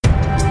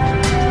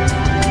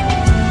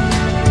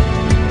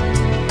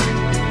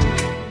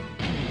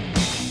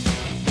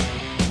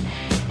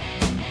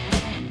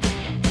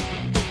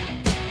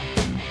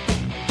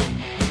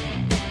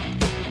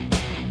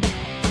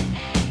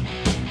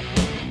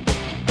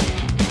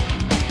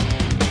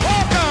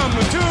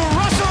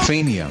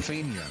Bide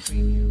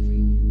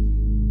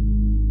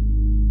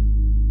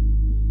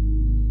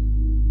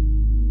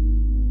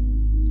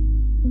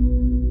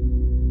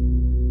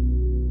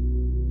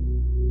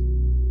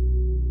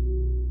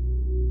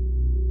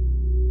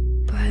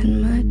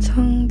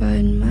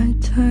my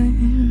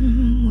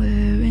time,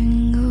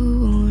 wearing a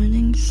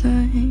warning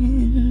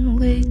sign.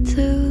 Wait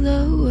till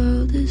the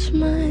world is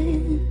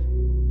mine.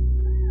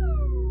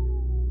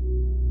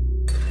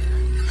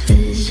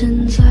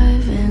 Visions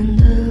I've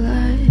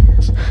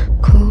vandalized,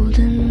 cold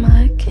in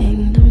my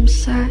kingdom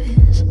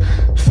size.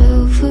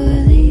 Fell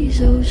for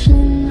these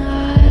ocean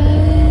eyes.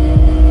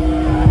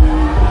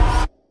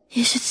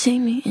 You should see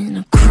me in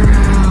a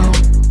crowd.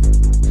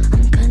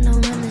 I'm gonna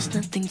run, there's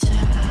nothing to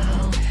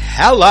help.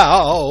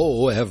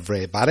 Hello,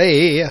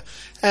 everybody,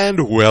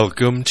 and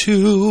welcome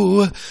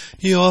to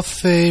your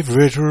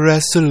favorite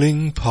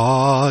wrestling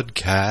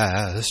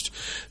podcast,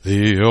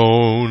 the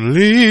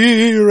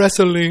only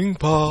wrestling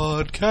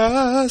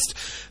podcast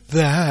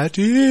that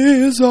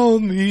is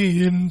on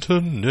the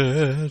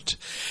internet.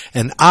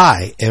 And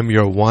I am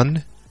your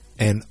one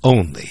and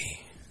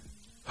only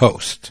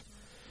host,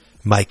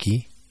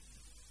 Mikey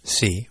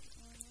C.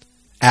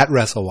 at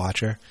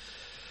WrestleWatcher.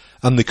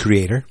 I'm the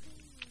creator,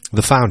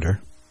 the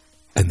founder,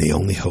 and the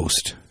only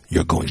host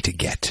you're going to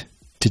get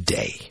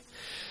today.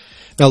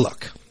 Now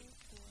look,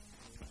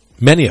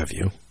 many of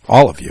you,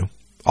 all 10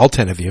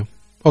 of you,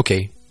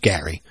 okay,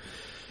 Gary,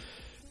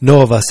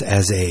 know of us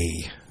as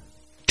a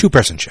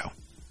two-person show.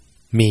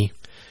 Me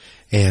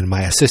and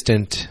my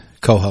assistant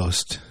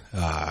co-host,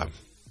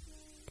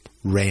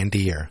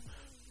 Randy or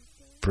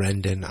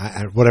Brendan,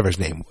 whatever his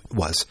name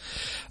was.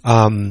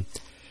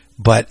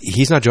 But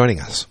he's not joining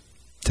us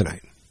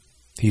tonight.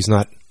 He's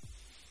not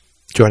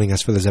joining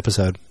us for this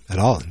episode at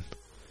all. And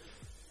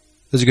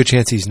there's a good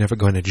chance he's never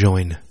going to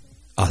join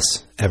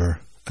us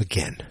ever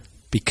again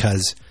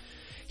because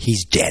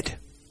he's dead.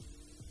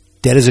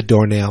 Dead as a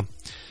doornail.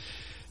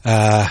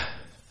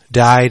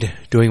 Died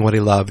doing what he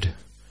loved.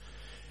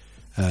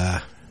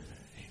 It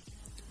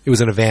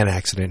was in a van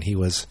accident. He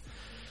was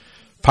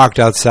parked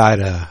outside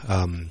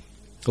a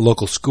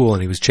local school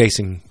and he was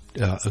chasing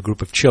a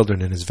group of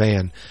children in his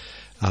van.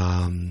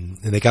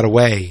 And they got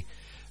away.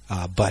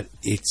 But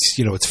it's,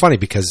 it's funny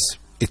because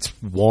it's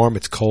warm,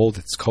 it's cold,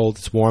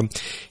 it's warm.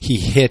 He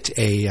hit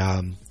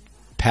a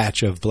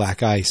patch of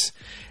black ice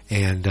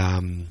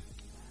and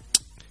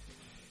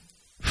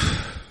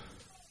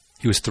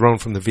he was thrown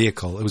from the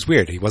vehicle. It was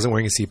weird. He wasn't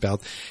wearing a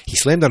seatbelt. He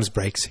slammed on his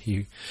brakes.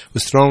 He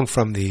was thrown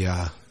from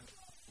the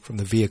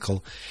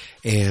vehicle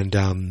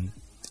and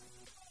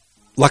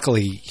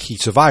luckily he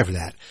survived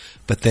that.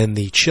 But then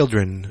the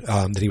children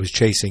that he was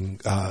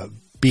chasing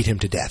beat him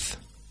to death.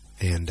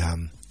 And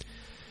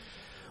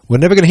we're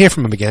never going to hear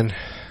from him again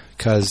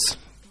because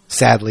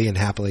sadly and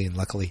happily and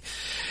luckily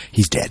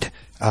he's dead.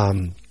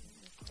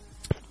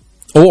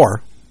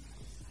 Or,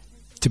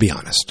 to be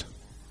honest,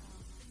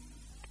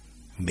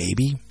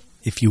 maybe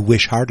if you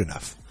wish hard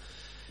enough,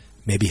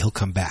 maybe he'll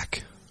come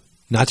back.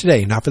 Not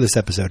today, not for this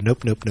episode.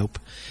 Nope.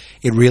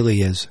 It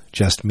really is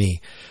just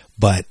me.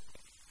 But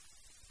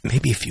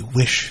maybe if you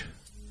wish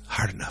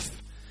hard enough,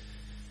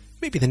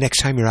 maybe the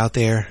next time you're out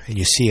there and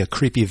you see a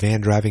creepy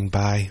van driving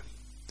by,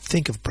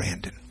 think of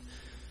Brandon.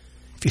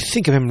 If you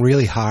think of him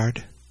really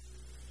hard,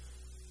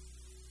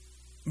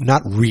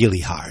 not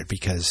really hard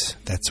because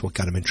that's what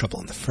got him in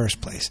trouble in the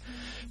first place,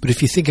 but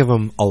if you think of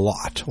him a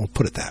lot, we'll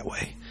put it that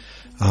way,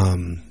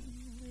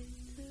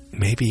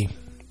 maybe,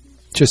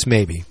 just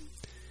maybe,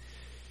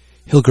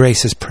 he'll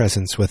grace his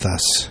presence with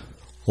us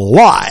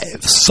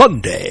live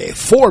Sunday,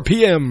 4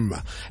 p.m.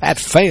 at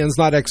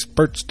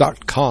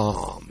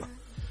fansnotexperts.com.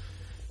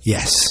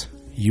 Yes,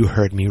 you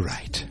heard me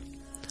right.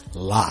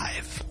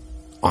 Live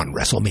on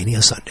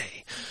WrestleMania Sunday.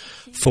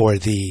 For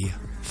the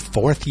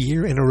 4th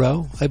year in a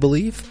row, I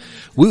believe,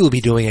 we will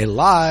be doing a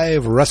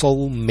live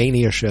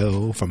WrestleMania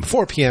show from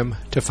 4 p.m.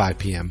 to 5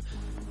 p.m.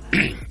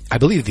 I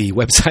believe the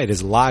website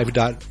is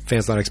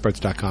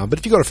live.fansnotexperts.com, but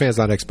if you go to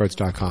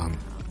fansnotexperts.com,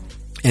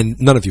 and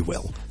none of you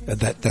will,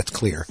 that's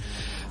clear,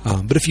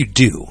 but if you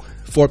do,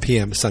 4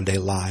 p.m. Sunday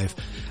live,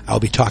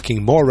 I'll be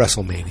talking more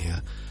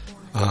WrestleMania.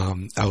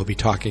 I will be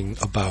talking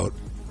about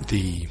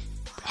the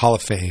Hall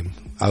of Fame.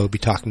 I will be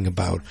talking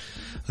about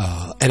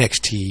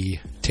NXT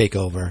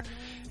TakeOver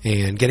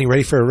and getting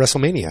ready for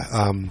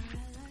WrestleMania.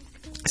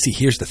 See,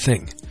 here's the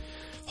thing.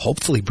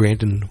 Hopefully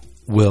Brandon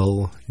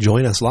will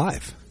join us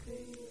live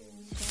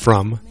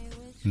from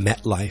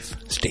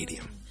MetLife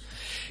Stadium.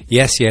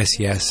 Yes.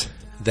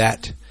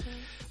 That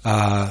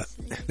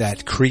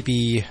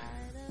creepy,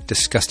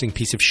 disgusting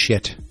piece of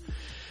shit,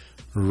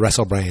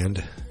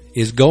 WrestleBrand,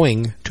 is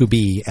going to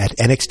be at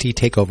NXT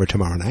TakeOver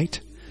tomorrow night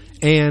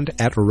and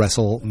at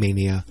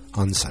WrestleMania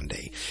on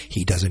Sunday.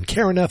 He doesn't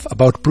care enough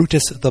about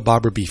Brutus the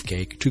Barber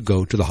Beefcake to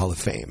go to the Hall of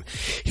Fame.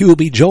 He will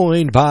be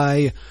joined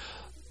by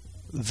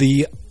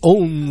the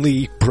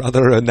only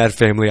brother in that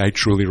family I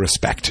truly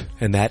respect,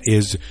 and that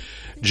is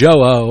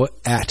Joe-O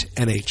at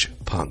NH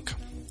Punk.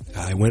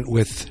 I went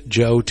with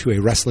Joe to a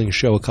wrestling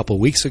show a couple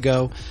weeks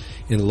ago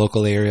in the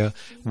local area.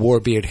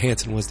 Warbeard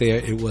Hansen was there.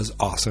 It was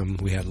awesome.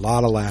 We had a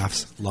lot of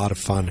laughs, a lot of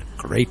fun,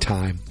 great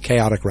time,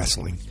 chaotic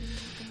wrestling.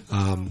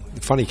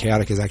 Funny,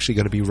 Chaotic is actually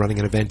going to be running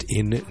an event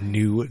in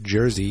New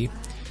Jersey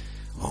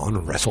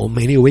on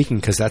WrestleMania weekend,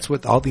 because that's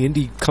what all the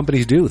indie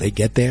companies do. They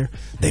get there,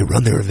 they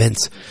run their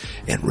events,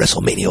 and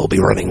WrestleMania will be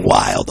running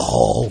wild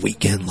all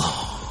weekend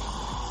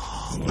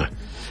long.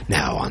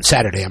 Now, on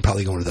Saturday, I'm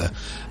probably going to the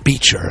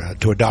beach or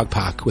to a dog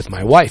park with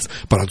my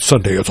wife, but on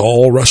Sunday, it's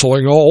all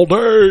wrestling all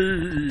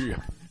day.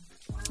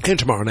 And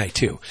tomorrow night,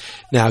 too.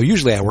 Now,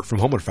 usually I work from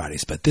home on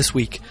Fridays, but this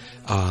week,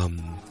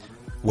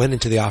 went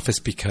into the office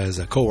because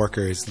a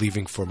coworker is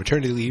leaving for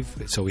maternity leave,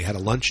 so we had a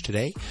lunch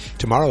today.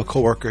 Tomorrow, a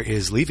coworker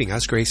is leaving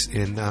us,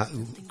 leaving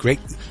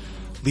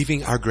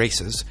our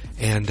graces,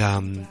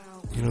 and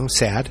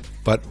sad,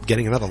 but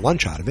getting another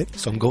lunch out of it.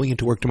 So I'm going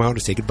into work tomorrow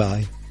to say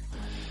goodbye,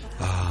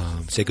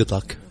 say good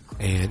luck,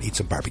 and eat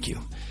some barbecue.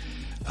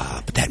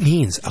 But that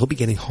means I'll be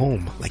getting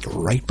home like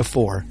right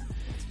before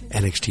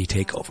NXT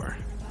TakeOver.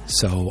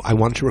 So I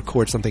wanted to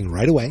record something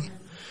right away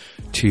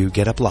to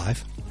get up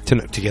live, to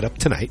get up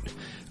tonight.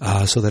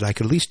 So that I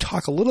could at least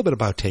talk a little bit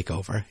about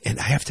TakeOver. And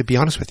I have to be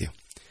honest with you.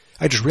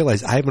 I just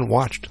realized I haven't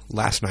watched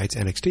last night's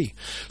NXT.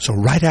 So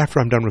right after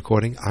I'm done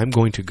recording, I'm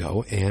going to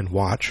go and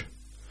watch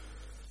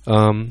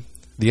the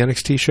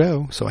NXT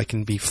show so I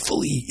can be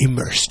fully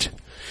immersed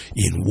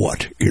in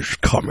what is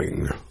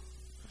coming.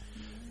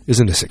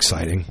 Isn't this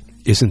exciting?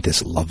 Isn't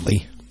this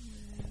lovely?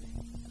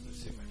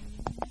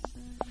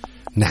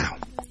 Now,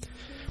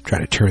 I'm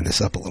trying to turn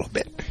this up a little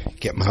bit.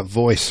 Get my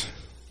voice.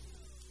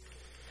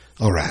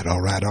 All right.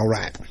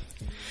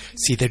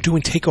 See, they're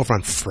doing TakeOver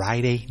on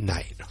Friday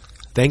night.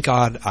 Thank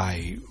God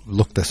I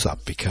looked this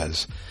up,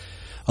 because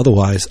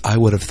otherwise I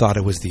would have thought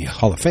it was the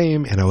Hall of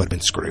Fame and I would have been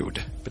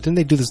screwed. But didn't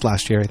they do this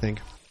last year, I think?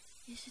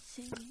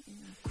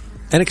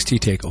 NXT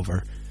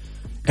TakeOver,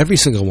 every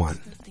single one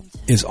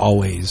is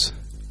always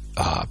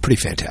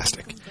pretty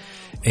fantastic.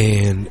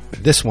 And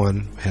this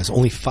one has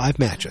only 5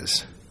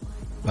 matches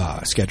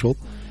scheduled,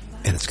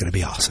 and it's going to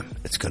be awesome.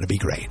 It's going to be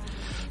great.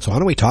 So why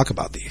don't we talk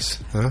about these?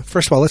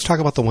 First of all, let's talk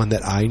about the one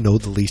that I know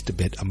the least a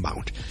bit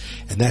about,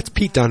 and that's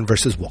Pete Dunne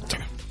versus Walter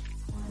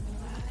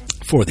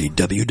for the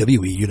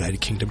WWE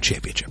United Kingdom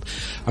Championship.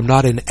 I'm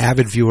not an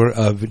avid viewer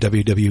of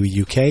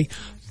WWE UK,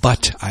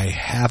 but I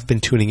have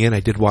been tuning in. I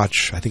did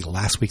watch, I think,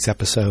 last week's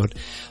episode.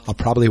 I'll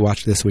probably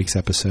watch this week's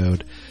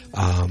episode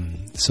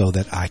so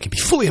that I can be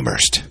fully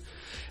immersed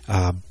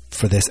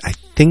for this. I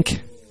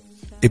think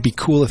it'd be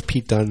cool if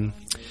Pete Dunne...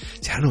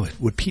 I don't know,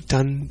 would Pete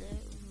Dunne...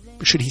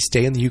 Should he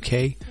stay in the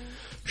UK?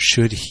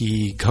 Should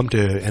he come to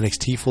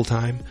NXT full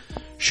time?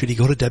 Should he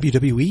go to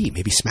WWE,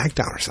 maybe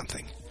SmackDown or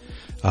something?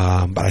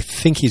 But I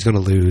think he's going to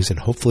lose and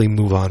hopefully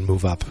move on,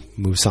 move up,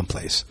 move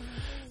someplace.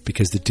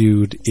 Because the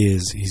dude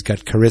he's got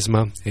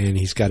charisma and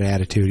he's got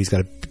attitude. He's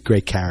got a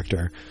great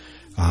character.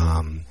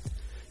 And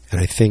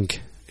I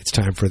think it's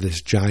time for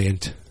this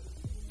giant,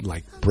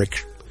 like,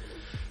 brick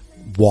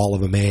wall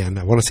of a man.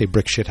 I want to say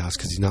brick shithouse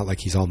because he's not like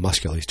he's all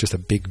muscular. He's just a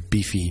big,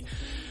 beefy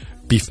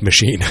beef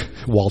machine,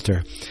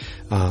 Walter.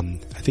 I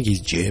think he's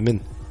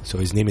German, so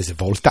his name is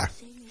Walter.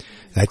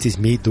 That is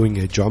me doing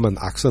a German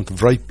accent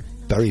very,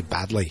 very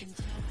badly.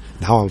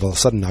 Now all of a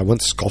sudden I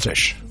went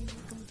Scottish.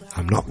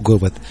 I'm not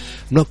good with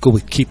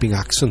keeping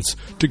accents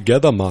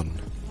together, man.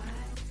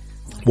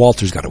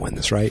 Walter's got to win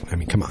this, right? I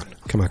mean, come on.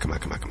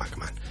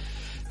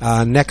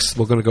 Next,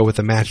 we're going to go with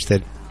a match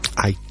that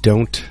I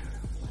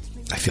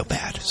feel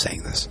bad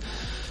saying this,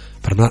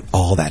 but I'm not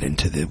all that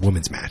into the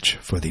women's match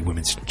for the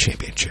women's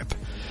championship.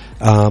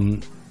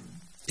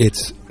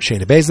 It's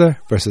Shayna Baszler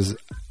versus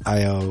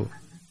Io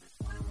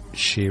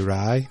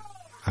Shirai.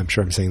 I'm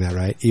sure I'm saying that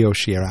right. Io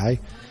Shirai.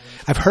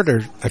 I've heard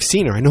her. I've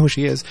seen her. I know who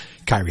she is.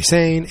 Kairi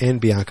Sane and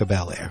Bianca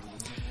Belair.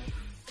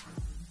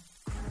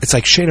 It's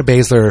like Shayna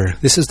Baszler,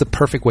 this is the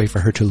perfect way for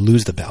her to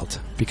lose the belt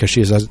because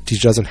she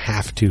doesn't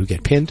have to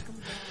get pinned.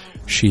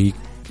 She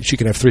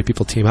can have 3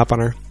 people team up on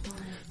her.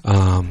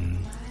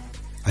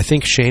 I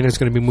think Shayna's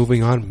going to be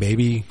moving on.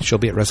 Maybe she'll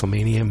be at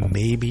WrestleMania.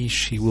 Maybe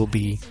she will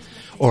be,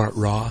 or at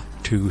Raw,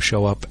 to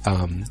show up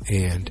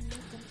and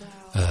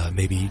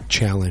maybe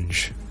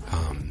challenge.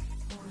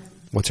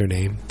 What's her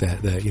name?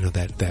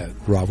 That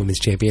Raw Women's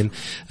Champion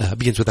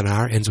begins with an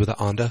R, ends with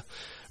an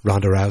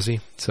Ronda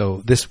Rousey.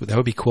 So that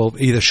would be cool.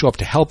 Either show up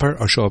to help her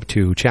or show up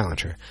to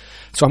challenge her.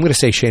 So I'm going to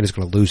say Shayna's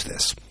going to lose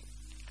this.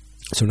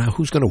 So now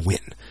who's going to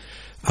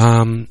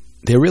win?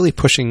 They're really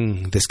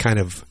pushing this kind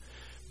of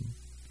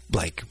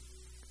like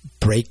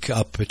break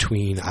up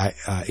between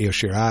Io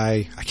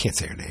Shirai. I can't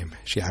say her name.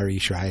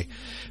 Shirai,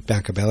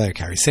 Bianca Belair,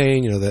 Kairi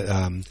Sane.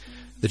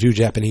 The 2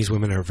 Japanese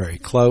women are very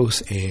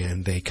close,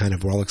 and they kind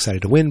of were all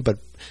excited to win. But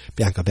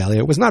Bianca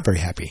Belair was not very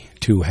happy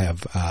to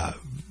have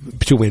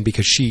to win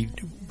because she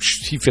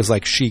feels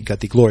like she got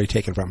the glory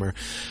taken from her.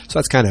 So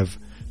that's kind of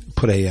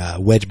put a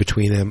wedge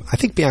between them. I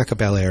think Bianca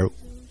Belair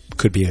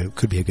could be a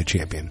good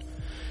champion.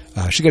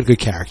 She got a good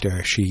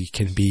character.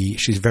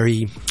 She's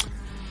very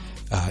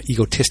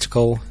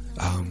egotistical.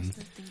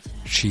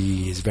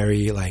 She is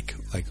very like,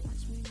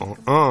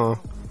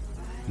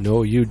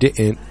 no, you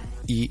didn't.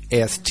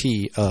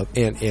 EST of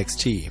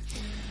NXT,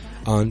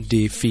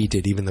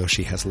 undefeated, even though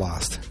she has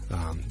lost.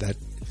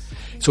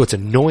 So it's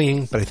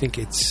annoying, but I think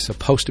it's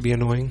supposed to be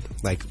annoying.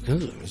 Like,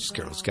 this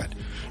girl's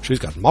she's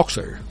got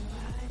moxie.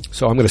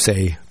 So I'm going to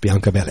say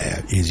Bianca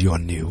Belair is your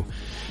new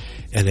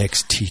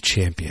NXT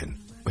champion.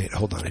 Wait,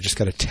 hold on. I just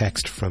got a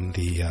text from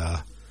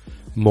the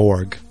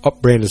morgue. Oh,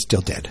 Brandon's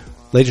still dead.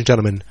 Ladies and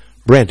gentlemen,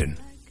 Brandon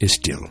is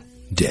still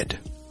dead.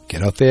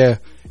 Get out there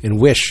and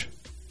wish.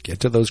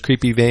 Get to those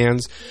creepy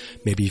vans.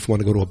 Maybe if you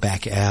want to go to a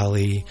back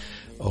alley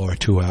or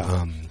to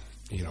a,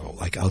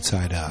 like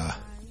outside a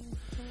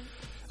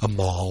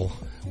mall,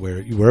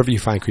 wherever you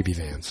find creepy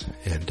vans,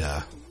 and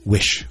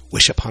wish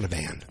upon a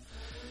van.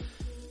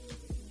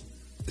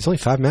 There's only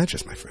 5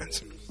 matches, my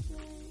friends.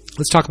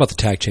 Let's talk about the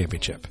tag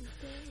championship.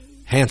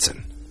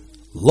 Hanson,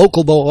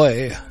 local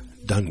boy,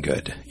 done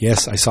good.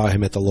 Yes, I saw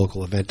him at the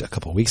local event a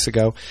couple weeks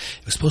ago.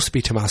 It was supposed to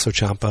be Tommaso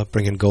Ciampa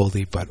bringing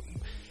Goldie, but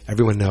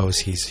everyone knows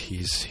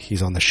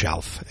he's on the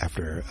shelf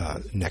after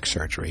neck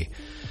surgery.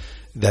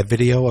 That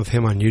video of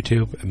him on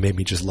YouTube made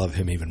me just love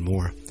him even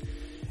more.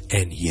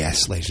 And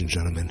yes, ladies and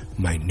gentlemen,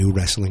 my new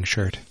wrestling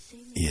shirt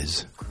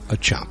is a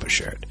Ciampa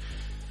shirt.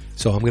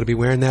 So I'm going to be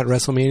wearing that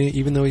WrestleMania,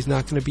 even though he's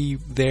not going to be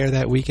there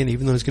that weekend,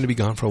 even though he's going to be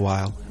gone for a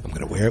while. I'm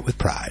going to wear it with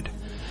pride.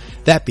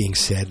 That being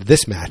said,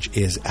 this match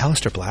is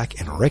Aleister Black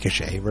and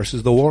Ricochet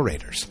versus the War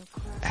Raiders.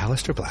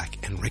 Aleister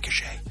Black and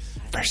Ricochet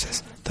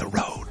versus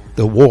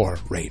the War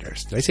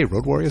Raiders. Did I say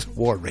Road Warriors?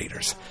 War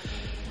Raiders.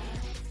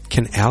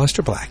 Can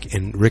Aleister Black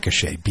and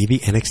Ricochet be the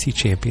NXT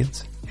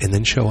champions and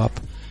then show up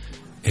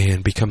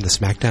and become the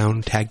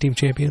SmackDown Tag Team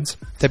Champions?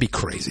 That'd be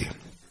crazy.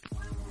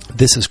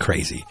 This is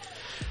crazy.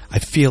 I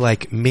feel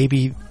like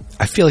the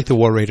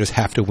War Raiders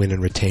have to win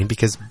and retain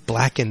because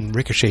Black and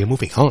Ricochet are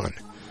moving on.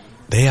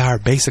 They are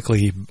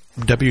basically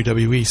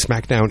WWE,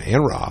 SmackDown,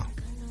 and Raw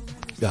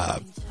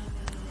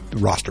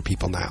roster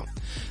people now.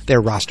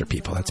 They're roster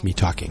people. That's me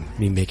talking,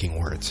 me making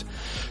words.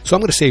 So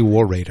I'm going to say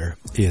War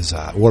Raiders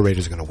are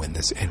going to win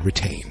this and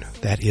retain.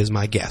 That is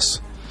my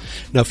guess.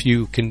 Now, if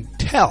you can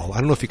tell, I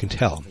don't know if you can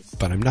tell,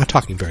 but I'm not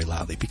talking very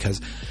loudly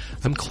because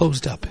I'm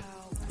closed up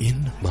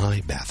in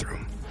my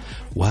bathroom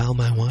while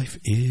my wife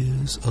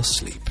is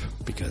asleep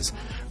because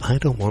I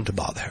don't want to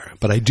bother her.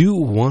 But I do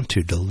want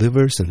to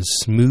deliver some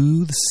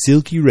smooth,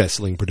 silky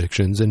wrestling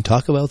predictions and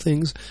talk about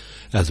things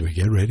as we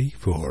get ready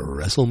for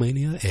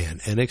WrestleMania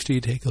and NXT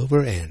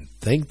TakeOver, and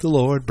thank the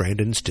Lord,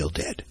 Brandon's still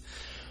dead.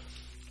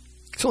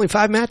 It's only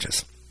 5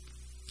 matches.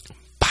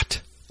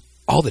 But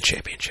all the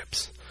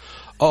championships.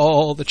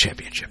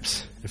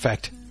 In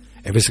fact,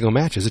 every single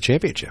match is a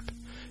championship.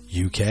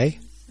 UK,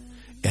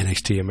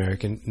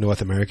 NXT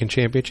North American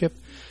Championship,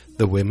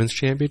 the Women's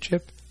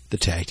Championship, the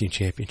Tag Team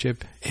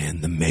Championship,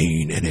 and the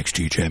main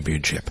NXT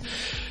Championship.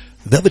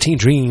 Velveteen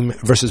Dream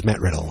versus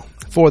Matt Riddle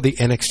for the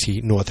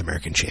NXT North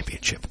American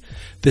Championship.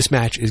 This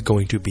match is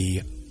going to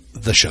be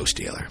the show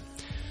stealer.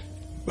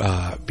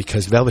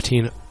 Because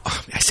Velveteen,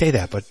 I say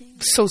that, but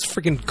so is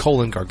freaking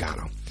Cole and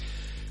Gargano.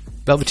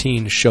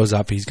 Velveteen shows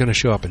up. He's going to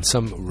show up in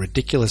some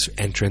ridiculous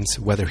entrance.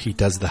 Whether he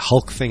does the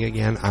Hulk thing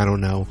again, I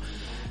don't know.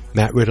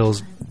 Matt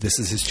Riddle's, this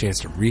is his chance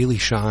to really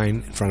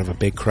shine in front of a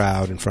big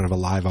crowd, in front of a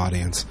live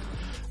audience.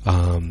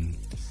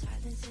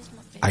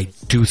 I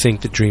do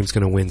think that Dream's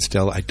going to win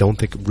still. I don't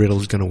think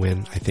Riddle's going to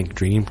win. I think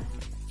Dream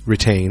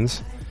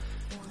retains.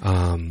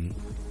 So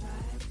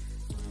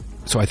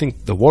I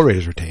think the War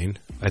Raiders retain.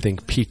 I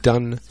think Pete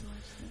Dunne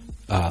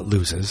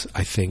loses.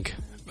 I think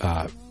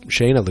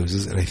Shayna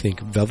loses. And I think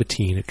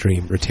Velveteen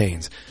Dream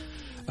retains.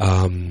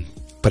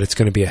 But it's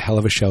going to be a hell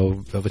of a show.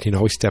 Velveteen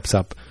always steps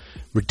up.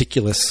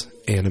 Ridiculous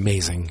and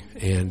amazing.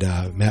 And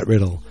Matt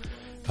Riddle,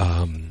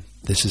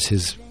 this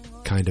is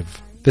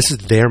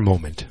their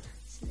moment.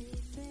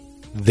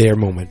 Their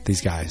moment, these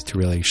guys, to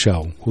really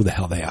show who the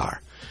hell they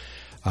are.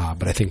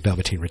 But I think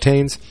Velveteen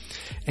retains.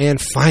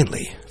 And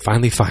finally,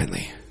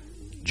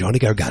 Johnny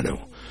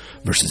Gargano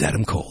versus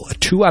Adam Cole. A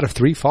 2 out of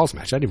 3 falls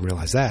match. I didn't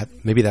realize that.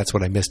 Maybe that's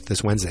what I missed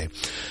this Wednesday.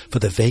 For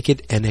the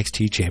vacant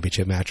NXT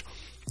Championship match.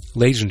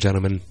 Ladies and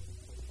gentlemen,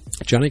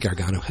 Johnny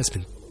Gargano has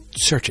been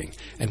searching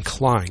and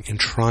clawing and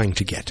trying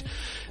to get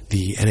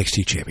the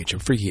NXT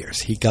Championship for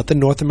years. He got the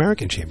North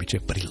American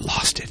Championship, but he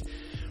lost it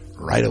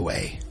right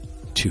away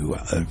to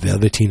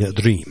Velveteen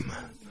Dream.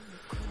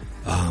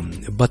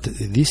 But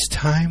this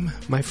time,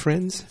 my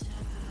friends,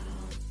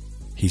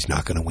 he's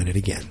not going to win it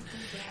again.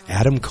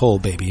 Adam Cole,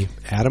 baby.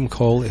 Adam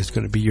Cole is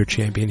going to be your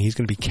champion. He's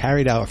going to be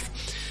carried out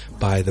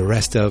by the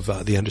rest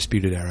of the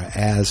Undisputed Era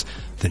as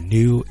the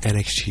new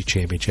NXT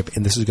Championship.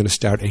 And this is going to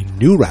start a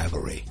new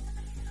rivalry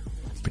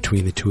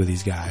between the two of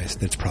these guys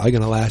that's probably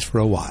going to last for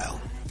a while.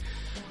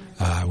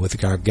 With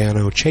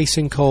Gargano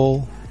chasing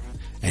Cole,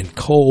 and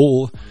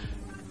Cole,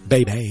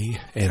 baby.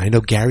 And I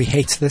know Gary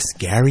hates this.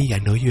 Gary, I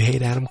know you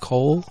hate Adam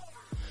Cole.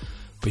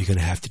 But you're going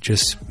to have to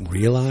just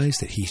realize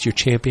that he's your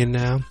champion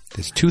now.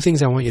 There's 2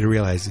 things I want you to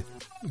realize,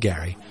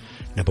 Gary.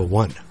 Number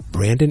 1,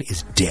 Brandon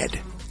is dead.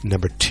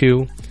 Number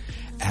 2,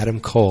 Adam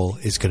Cole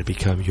is going to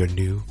become your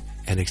new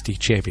NXT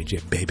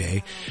Championship,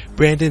 baby.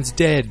 Brandon's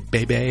dead,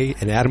 baby.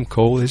 And Adam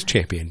Cole is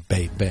champion,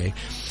 baby.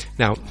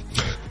 Now,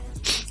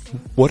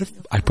 what if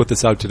I put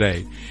this out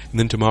today, and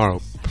then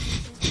tomorrow,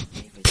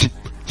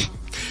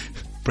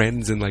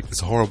 Brandon's in like this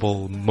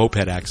horrible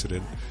moped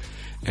accident,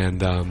 and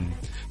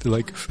they're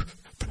like,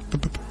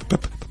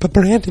 but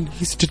Brandon,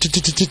 he's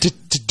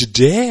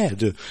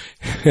dead.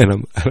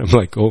 And I'm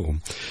like, oh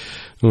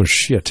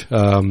shit.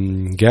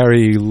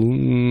 Gary,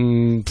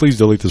 please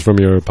delete this from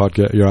your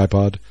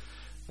iPod.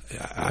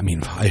 I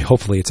mean,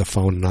 hopefully it's a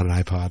phone, not an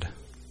iPod.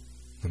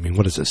 I mean,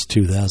 what is this,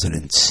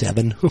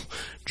 2007?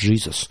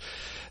 Jesus.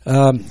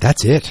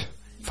 That's it.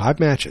 5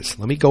 matches.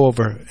 Let me go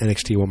over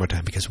NXT one more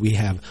time because we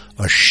have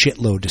a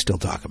shitload to still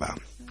talk about.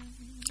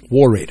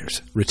 War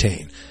Raiders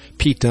retain.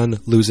 Pete Dunne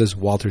loses.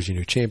 Walter's your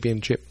new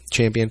champion.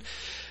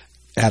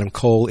 Adam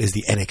Cole is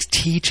the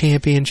NXT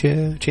champion,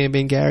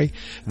 Gary.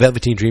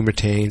 Velveteen Dream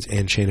retains,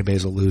 and Shayna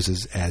Baszler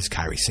loses as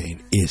Kairi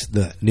Sane is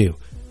the new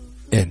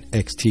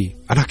NXT.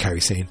 Not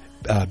Kairi Sane.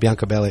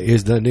 Bianca Belair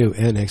is the new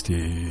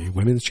NXT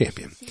Women's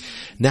Champion.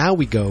 Now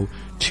we go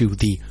to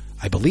the,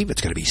 I believe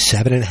it's going to be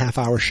 7.5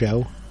 hour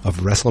show of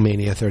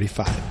WrestleMania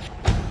 35.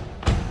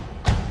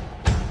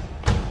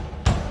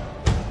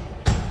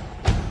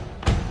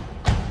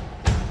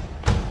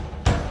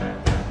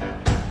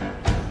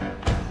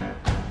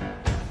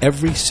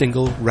 Every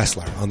single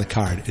wrestler on the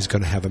card is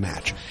going to have a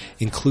match,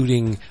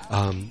 including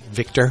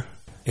Victor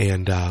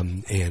and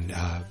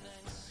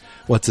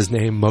what's his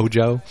name,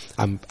 Mojo.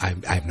 I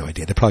have no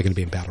idea. They're probably going to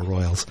be in battle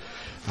royals.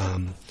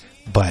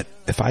 But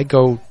if I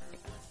go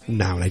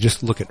now and I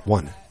just look at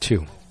 1,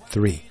 2,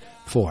 3,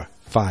 4,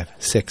 5,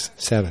 6,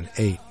 7,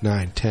 8,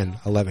 9, 10,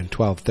 11,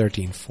 12,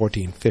 13,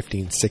 14,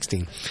 15,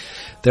 16.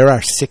 There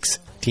are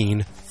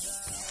 16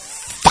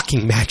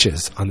 fucking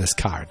matches on this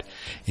card,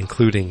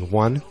 including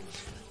 1,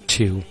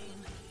 2,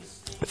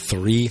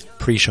 3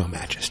 pre-show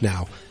matches.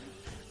 Now,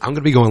 I'm going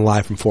to be going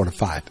live from 4 to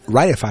 5.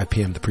 Right at 5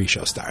 p.m. the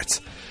pre-show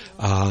starts.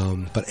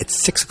 But at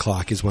 6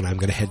 o'clock is when I'm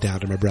going to head down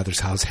to my brother's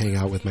house, hang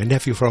out with my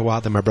nephew for a while.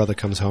 Then my brother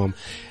comes home,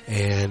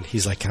 and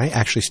he's like, can I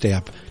actually stay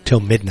up till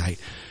midnight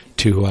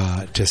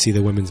to see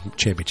the women's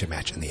championship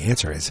match? And the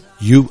answer is,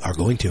 you are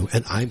going to,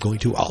 and I'm going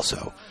to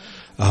also.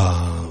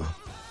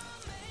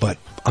 But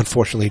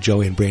unfortunately,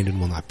 Joey and Brandon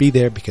will not be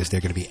there because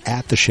they're going to be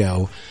at the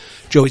show.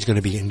 Joey's going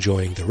to be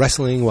enjoying the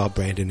wrestling while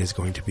Brandon is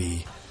going to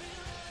be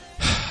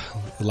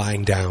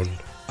lying down.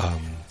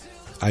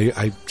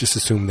 I just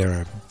assume there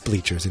are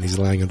bleachers, and he's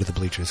lying under the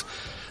bleachers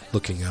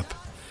looking up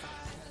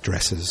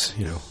dresses,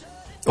 you know.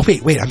 Oh,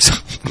 wait, what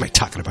am I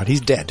talking about?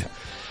 He's dead.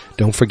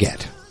 Don't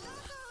forget.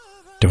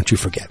 Don't you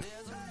forget.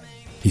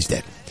 He's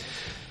dead.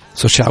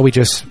 So shall we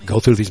just go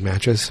through these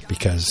matches?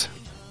 Because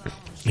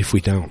if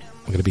we don't,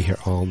 we're going to be here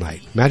all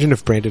night. Imagine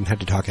if Brandon had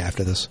to talk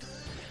after this.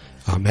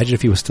 Imagine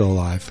if he was still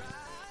alive.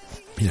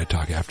 He had to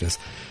talk after this.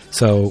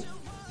 So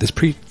there's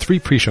 3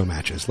 pre-show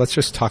matches. Let's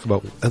just talk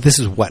about, this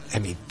is what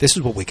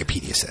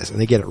Wikipedia says, and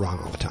they get it wrong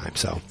all the time.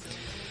 So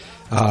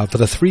for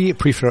the 3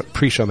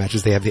 pre-show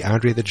matches, they have the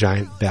Andre the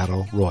Giant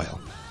Battle Royal.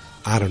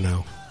 I don't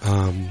know.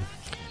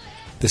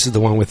 This is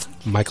the one with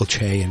Michael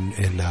Che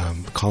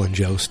and Colin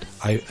Jost.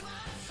 I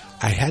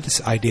had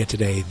this idea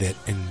today that,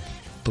 and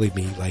believe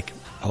me, like,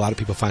 a lot of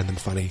people find them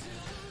funny.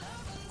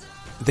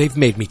 They've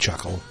made me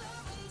chuckle,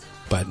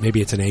 but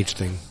maybe it's an age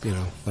thing, you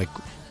know. Like,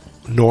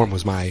 Norm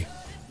was my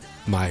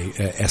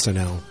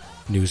SNL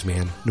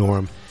newsman,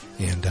 Norm,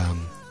 and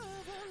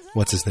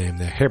what's his name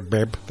there? Herb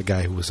Beb, the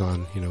guy who was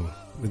on, you know,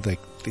 with like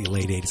the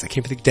late 80s. I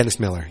can't think, Dennis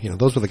Miller. You know,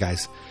 those were the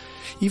guys.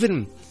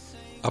 Even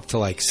up to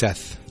like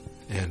Seth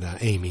and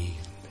Amy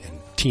and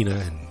Tina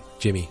and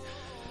Jimmy.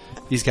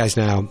 These guys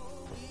now,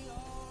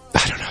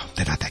 I don't know,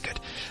 they're not that good.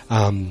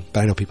 But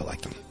I know people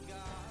like them.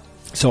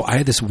 So I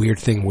had this weird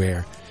thing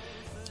where,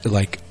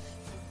 like,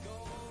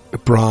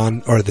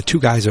 Braun, or the 2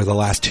 guys are the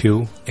last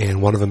 2,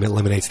 and one of them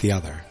eliminates the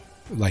other.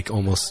 Like,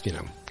 almost, you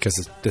know,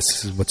 because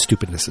this is what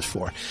stupidness is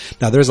for.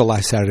 Now, there's a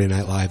live Saturday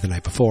Night Live the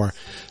night before,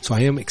 so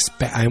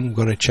I'm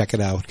going to check it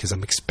out, because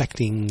I'm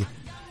expecting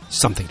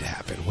something to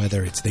happen.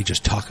 Whether it's they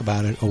just talk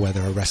about it, or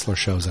whether a wrestler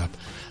shows up.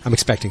 I'm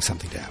expecting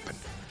something to happen.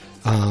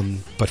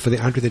 But for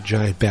the Andre the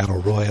Giant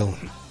Battle Royal,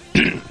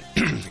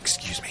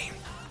 excuse me,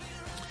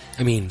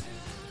 I mean,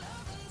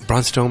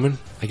 Braun Strowman,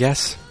 I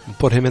guess,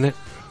 put him in it.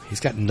 He's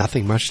got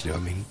nothing much to do. I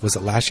mean, was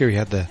it last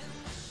year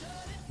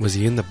was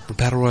he in the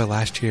Battle Royal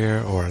last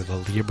year, or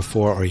the year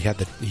before, or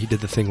he did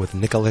the thing with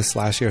Nicholas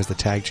last year as the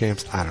tag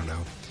champs? I don't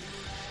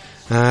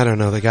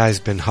know. The guy's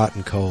been hot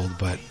and cold,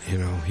 but, you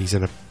know, he's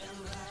in a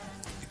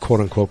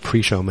quote-unquote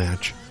pre-show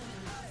match.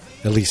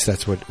 At least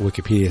that's what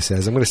Wikipedia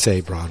says. I'm going to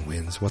say Braun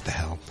wins. What the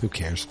hell? Who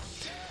cares?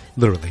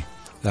 Literally.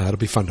 It'll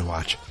be fun to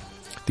watch.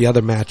 The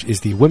other match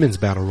is the Women's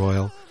Battle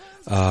Royal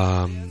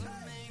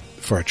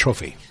for a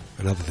trophy.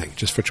 Another thing,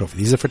 just for trophy.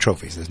 These are for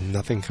trophies. There's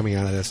nothing coming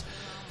out of this.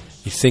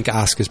 You think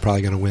Asuka's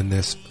probably going to win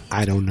this?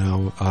 I don't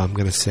know. I'm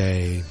going to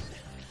say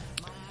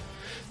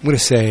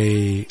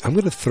I'm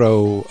going to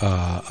throw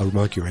a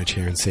monkey wrench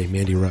here and say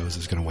Mandy Rose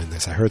is going to win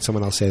this. I heard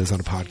someone else say this on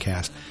a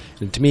podcast,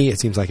 and to me it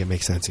seems like it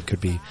makes sense. It could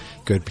be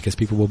good because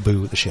people will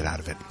boo the shit out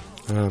of it.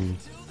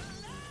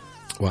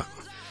 Well,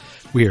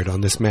 weird. On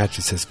this match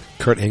it says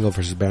Kurt Angle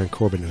versus Baron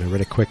Corbin, and I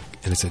read it quick,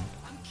 and it said,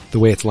 the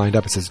way it's lined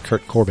up, it says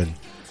Kurt Corbin.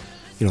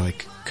 You know,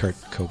 like Kurt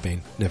Cobain.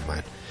 Never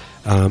mind.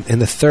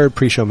 And the third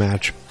pre-show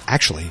match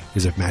actually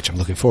is a match I'm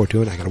looking forward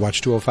to, and I got to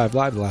watch 205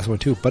 Live, the last one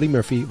too. Buddy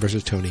Murphy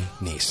versus Tony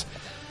Nese.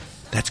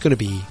 That's going to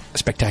be a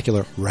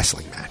spectacular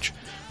wrestling match.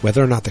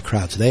 Whether or not the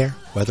crowd's there,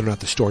 whether or not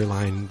the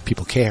storyline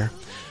people care,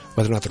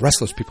 whether or not the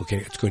wrestlers people care,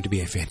 it's going to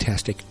be a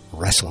fantastic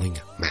wrestling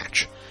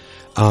match.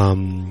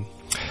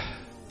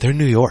 They're in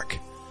New York.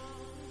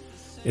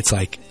 It's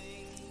like,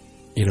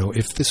 you know,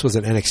 if this was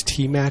an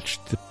NXT match,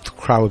 the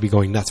crowd would be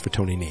going nuts for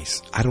Tony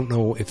Nese. I don't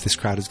know if this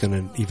crowd is going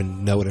to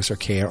even notice or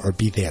care or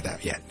be there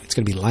yet. It's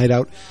going to be light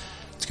out.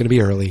 It's going to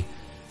be early.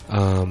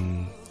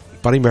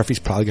 Buddy Murphy's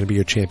probably going to be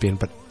your champion,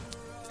 but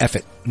F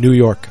it. New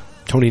York.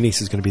 Tony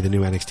Nese is going to be the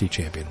new NXT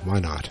champion. Why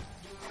not?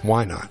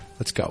 Why not?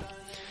 Let's go.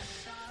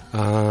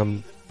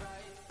 All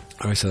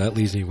right, so that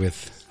leaves me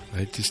with,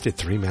 I just did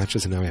 3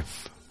 matches and now I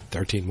have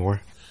 13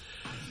 more.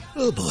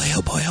 Oh boy,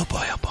 oh boy, oh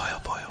boy, oh boy,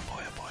 oh boy, oh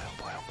boy, oh boy,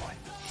 oh boy, oh boy.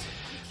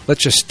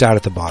 Let's just start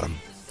at the bottom.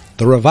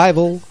 The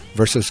Revival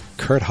versus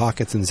Kurt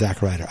Hawkins and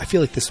Zack Ryder. I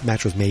feel like this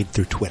match was made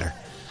through Twitter.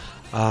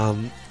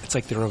 It's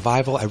like the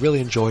Revival. I really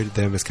enjoyed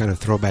them as kind of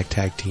throwback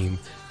tag team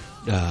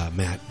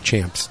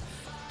champs.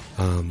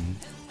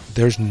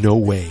 There's no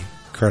way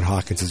Kurt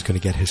Hawkins is going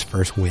to get his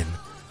first win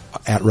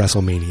at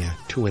WrestleMania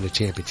to win a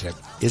championship.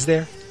 Is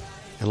there?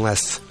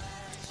 Unless,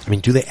 I mean,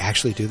 do they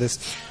actually do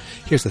this?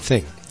 Here's the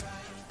thing.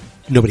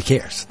 Nobody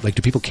cares. Like,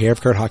 do people care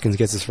if Kurt Hawkins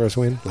gets his first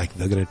win? Like,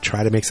 they're going to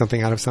try to make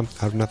something out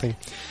of nothing?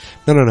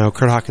 No.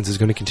 Kurt Hawkins is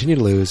going to continue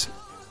to lose.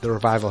 The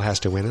Revival has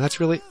to win. And that's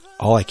really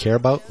all I care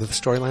about with the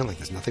storyline. Like,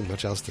 there's nothing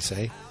much else to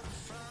say.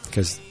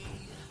 Because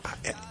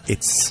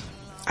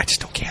I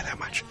just don't care that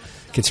much,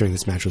 considering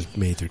this match was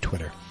made through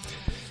Twitter.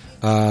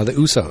 The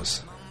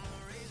Usos.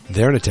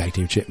 They're in a tag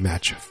team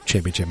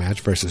championship match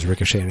versus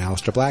Ricochet and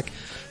Aleister Black,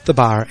 The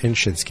Bar, and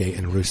Shinsuke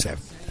and Rusev.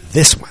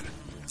 This one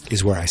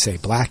is where I say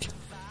Black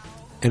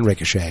and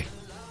Ricochet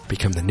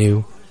become the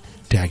new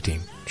tag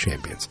team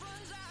champions.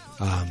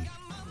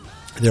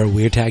 They're a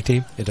weird tag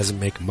team. It doesn't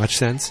make much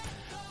sense.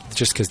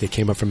 Just because they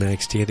came up from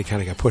NXT, they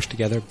kind of got pushed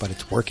together, but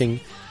it's working,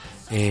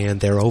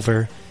 and they're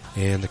over,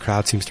 and the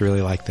crowd seems to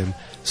really like them,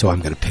 so I'm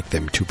going to pick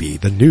them to be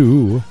the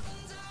new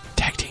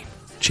tag team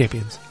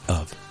champions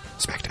of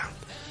SmackDown.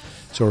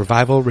 So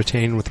Revival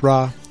retain with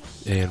Raw,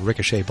 and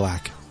Ricochet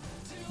Black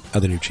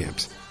are the new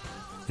champs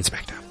in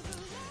SmackDown.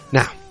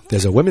 Now,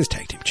 there's a women's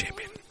tag team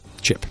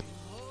championship,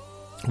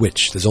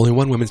 which there's only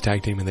one women's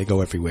tag team and they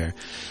go everywhere.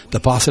 The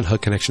Boston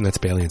Hook Connection, that's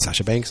Bayley and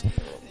Sasha Banks,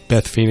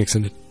 Beth Phoenix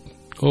and,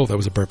 oh, that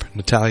was a burp,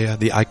 Natalya,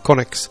 the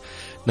Iconics,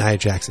 Nia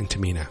Jax, and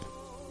Tamina.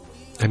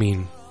 I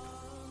mean,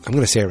 I'm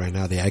going to say it right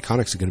now, the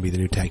Iconics are going to be the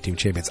new tag team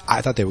champions.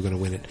 I thought they were going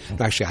to win it.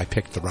 No, actually, I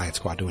picked the Riot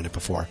Squad to win it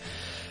before.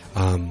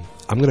 I'm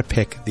going to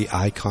pick the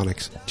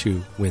Iconics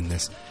to win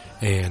this,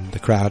 and the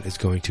crowd is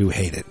going to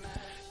hate it.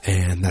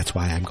 And that's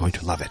why I'm going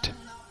to love it.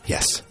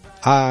 Yes,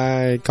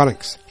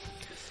 Iconics.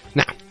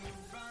 Now,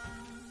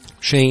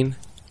 Shane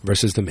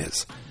versus The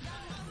Miz.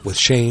 With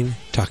Shane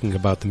talking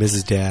about The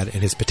Miz's dad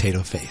and his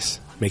potato face.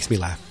 Makes me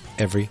laugh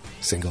every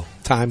single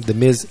time. The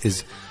Miz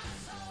is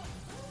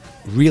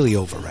really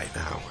over right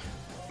now.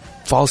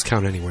 Falls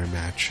Count Anywhere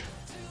match.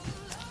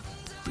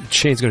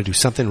 Shane's going to do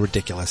something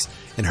ridiculous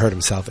and hurt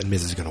himself, and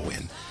Miz is going to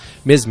win.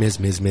 Miz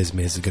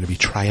is going to be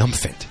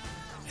triumphant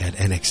at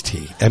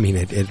NXT. I mean,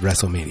 at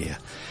WrestleMania.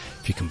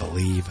 If you can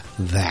believe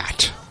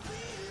that.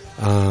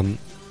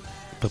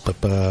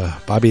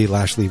 Bobby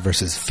Lashley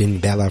versus Finn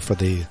Balor for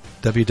the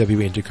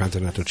WWE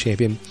Intercontinental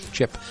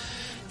Championship.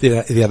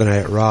 The other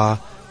night at Raw,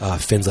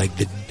 Finn's like,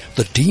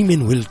 the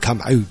demon will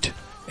come out.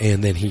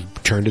 And then he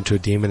turned into a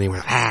demon and he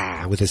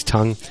went, with his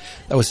tongue.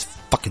 That was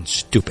fucking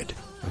stupid.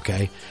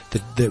 Okay?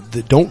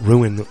 Don't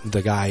ruin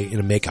the guy in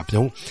a makeup.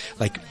 Don't,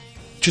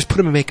 just put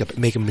him in makeup and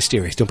make him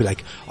mysterious. Don't be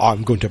like,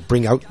 I'm going to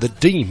bring out the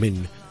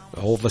demon.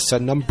 All of a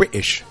sudden I'm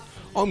British.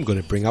 I'm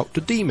going to bring out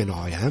the demon,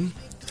 I am.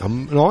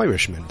 I'm an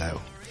Irishman, though.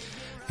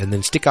 And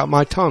then stick out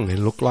my tongue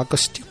and look like a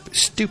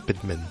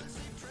stupid man.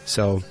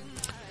 So,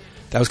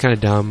 that was kind of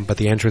dumb, but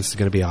the entrance is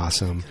going to be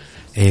awesome.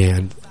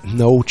 And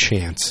no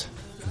chance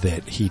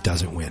that he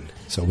doesn't win.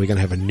 So we're going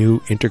to have a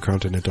new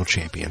Intercontinental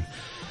Champion.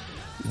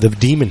 The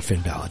Demon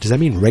Finn Balor. Does that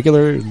mean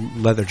regular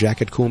leather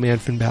jacket cool man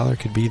Finn Balor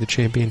could be the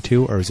champion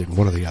too? Or is it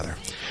one or the other?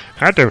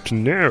 I don't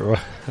know.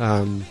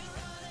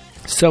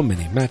 So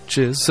many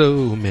matches,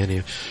 so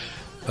many.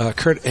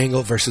 Kurt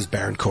Angle versus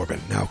Baron Corbin.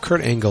 Now,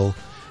 Kurt Angle,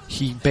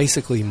 he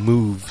basically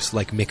moves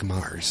like Mick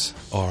Mars,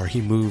 or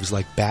he moves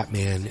like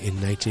Batman in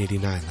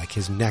 1989. Like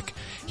his neck,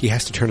 he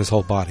has to turn his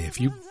whole body.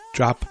 If you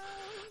drop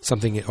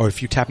something, or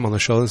if you tap him on the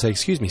shoulder and say,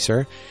 excuse me,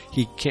 sir,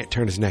 he can't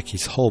turn his neck.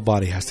 His whole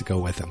body has to go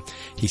with him.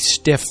 He's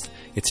stiff.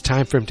 It's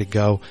time for him to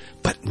go.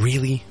 But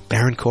really,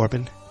 Baron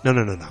Corbin? No.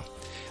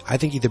 I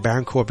think either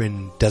Baron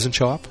Corbin doesn't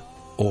show up,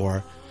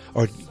 or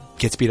or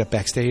gets beat up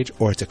backstage,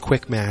 or it's a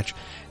quick match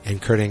and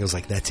Kurt Angle's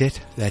like, that's it,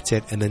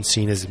 and then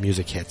Cena's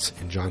music hits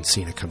and John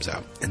Cena comes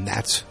out, and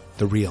that's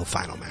the real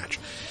final match.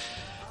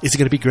 Is it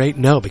going to be great?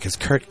 No, because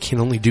Kurt can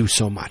only do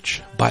so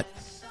much, but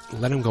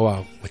let him go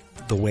out with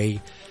the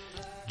way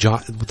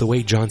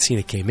John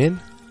Cena came in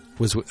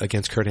was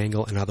against Kurt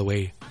Angle, and now the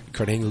way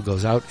Kurt Angle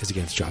goes out is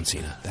against John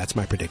Cena. That's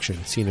my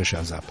prediction. Cena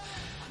shows up.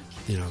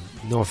 You know,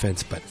 no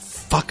offense, but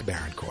fuck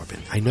Baron Corbin.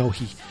 I know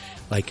he,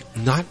 like,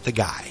 not the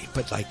guy,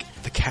 but like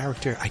the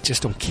character, I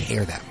just don't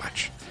care that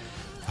much.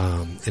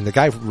 And the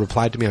guy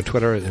replied to me on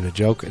Twitter in a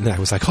joke, and I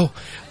was like, oh,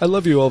 I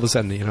love you all of a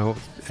sudden. You know,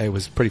 it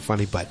was pretty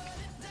funny, but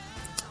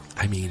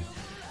I mean,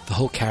 the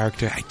whole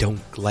character, I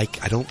don't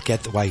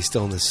get why he's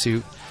still in the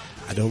suit.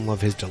 I don't love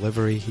his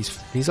delivery.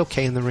 He's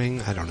okay in the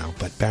ring. I don't know.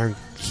 But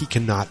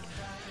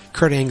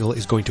Kurt Angle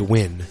is going to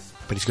win,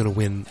 but he's going to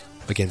win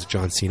against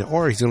John Cena,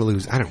 or he's going to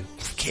lose. I don't know.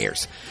 Who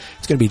cares?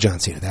 It's going to be John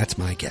Cena. That's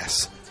my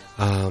guess.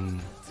 Where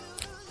am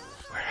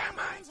I?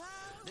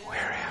 Well,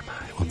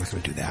 I'm not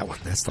going to do that one.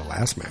 That's the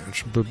last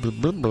match.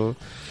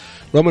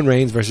 Roman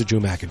Reigns versus Drew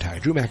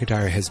McIntyre. Drew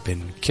McIntyre has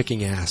been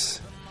kicking ass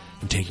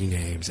and taking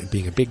names and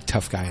being a big,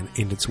 tough guy, and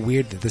it's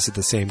weird that this is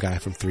the same guy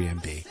from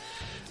 3MB.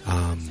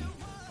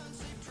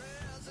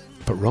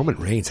 But Roman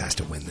Reigns has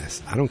to win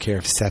this. I don't care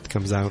if Seth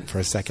comes out for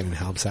a second and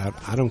helps out.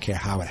 I don't care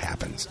how it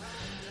happens.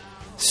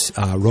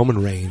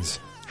 Roman Reigns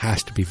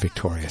has to be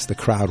victorious. The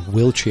crowd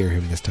will cheer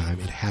him this time.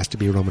 It has to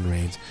be Roman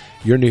Reigns.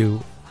 You're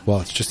new. Well,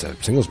 it's just a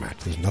singles match.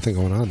 There's nothing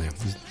going on there.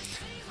 It's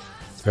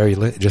very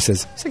lit. It just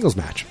says singles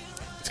match.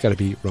 It's got to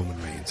be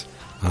Roman Reigns.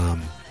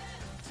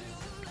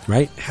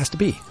 Right? Has to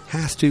be.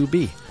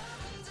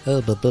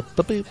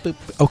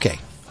 Okay.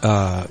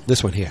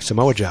 This one here.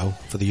 Samoa Joe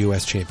for the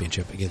U.S.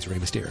 Championship against Rey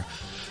Mysterio.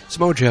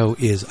 Samoa Joe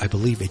is, I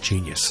believe, a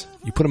genius.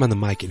 You put him on the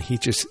mic and he's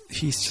just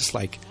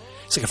like,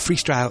 it's like a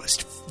freestyle.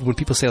 When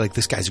people say, like,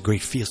 this guy's a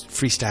great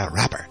freestyle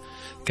rapper,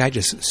 the guy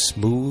just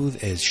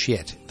smooth as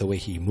shit, the way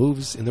he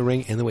moves in the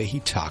ring and the way he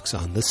talks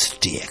on the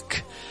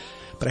stick.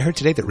 But I heard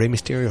today that Rey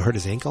Mysterio hurt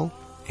his ankle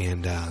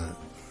and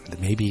that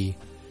maybe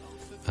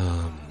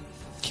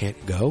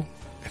can't go.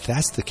 If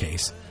that's the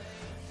case,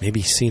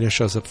 maybe Cena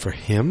shows up for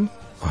him.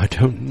 I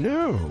don't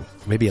know.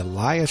 Maybe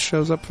Elias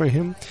shows up for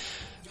him.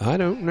 I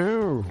don't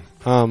know.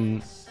 But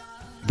I'm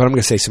going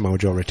to say Samoa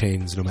Joe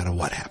retains no matter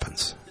what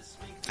happens.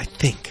 I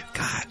think.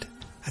 God,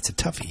 that's a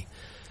toughie.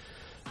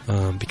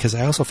 Because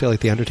I also feel like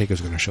The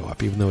Undertaker's going to show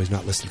up, even though he's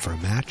not listed for a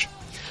match.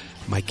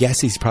 My guess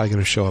he's probably going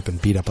to show up and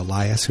beat up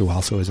Elias, who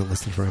also isn't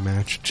listed for a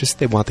match. Just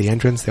they want the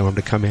entrance. They want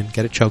him to come in,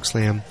 get a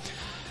chokeslam,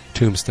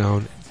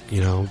 tombstone,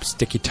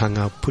 stick your tongue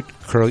out,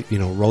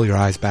 roll your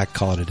eyes back,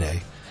 call it a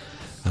day.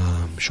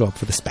 Show up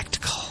for the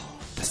spectacle.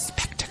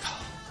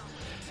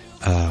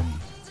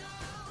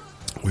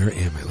 Where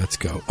am I? Let's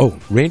go. Oh,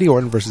 Randy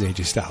Orton versus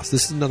AJ Styles.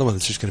 This is another one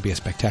that's just going to be a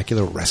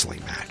spectacular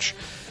wrestling match.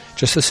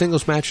 Just a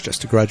singles match,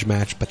 just a grudge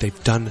match, but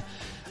they've done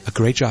a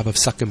great job of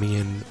sucking me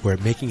in. We're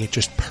making it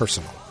just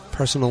personal.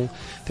 Personal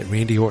that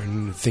Randy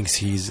Orton thinks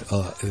he's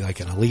like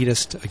an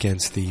elitist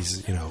against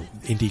these,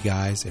 indie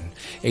guys, and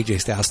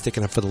AJ Styles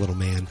sticking up for the little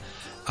man.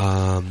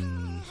 Oh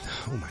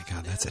my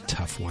God, that's a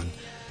tough one.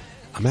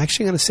 I'm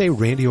actually going to say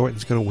Randy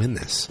Orton's going to win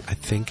this. I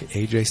think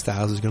AJ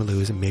Styles is going to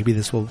lose, and maybe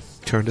this will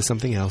turn to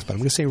something else, but I'm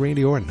going to say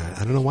Randy Orton.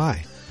 I don't know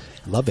why.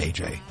 Love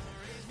AJ.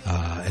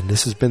 And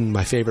this has been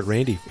my favorite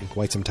Randy in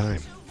quite some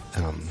time.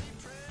 But I'm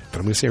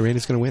going to say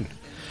Randy's going to win.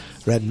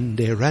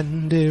 Randy,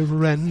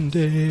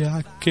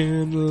 I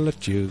can't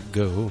let you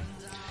go.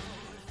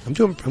 I'm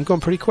going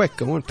pretty quick.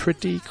 I'm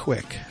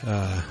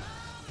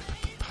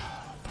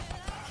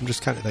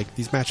just kind of like,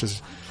 these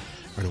matches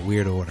are in a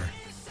weird order.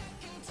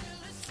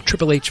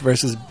 Triple H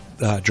versus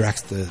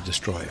Drax the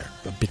Destroyer,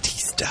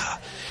 Batista.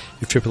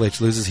 If Triple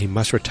H loses, he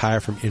must retire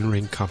from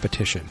in-ring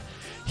competition.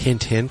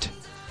 Hint, hint.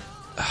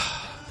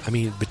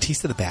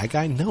 Batista the bad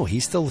guy? No,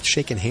 he's still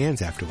shaking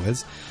hands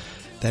afterwards.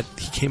 That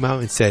he came out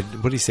and said,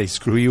 what did he say?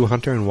 Screw you,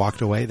 Hunter, and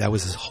walked away. That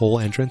was his whole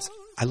entrance.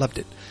 I loved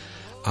it.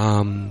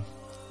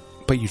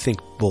 But you think,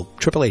 well,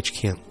 Triple H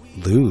can't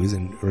lose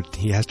and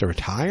he has to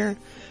retire?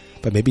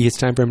 But maybe it's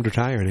time for him to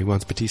retire and he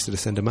wants Batista to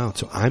send him out.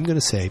 So I'm going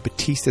to say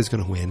Batista's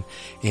going to win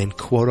and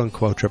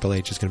quote-unquote Triple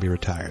H is going to be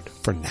retired.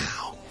 For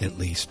now, at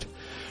least.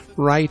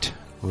 Right.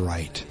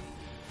 Let's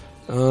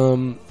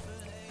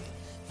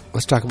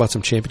talk about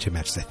some championship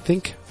matches. I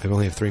think I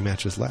only have 3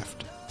 matches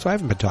left. So I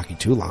haven't been talking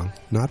too long.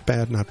 Not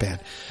bad.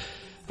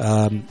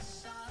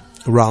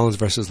 Rollins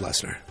versus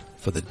Lesnar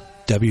for the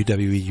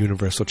WWE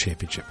Universal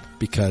Championship.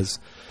 Because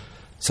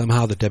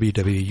somehow the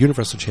WWE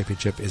Universal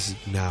Championship is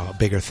now a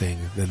bigger thing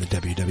than the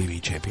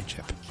WWE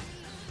Championship.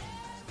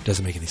 It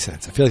doesn't make any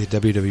sense. I feel like the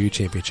WWE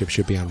Championship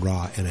should be on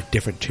Raw and a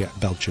different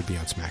belt should be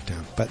on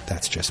SmackDown. But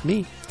that's just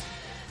me.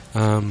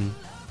 Can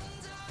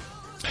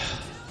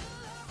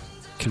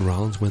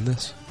Rollins win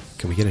this?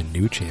 Can we get a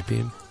new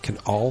champion? Can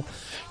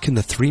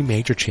the 3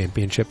 major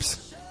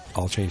championships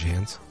all change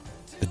hands?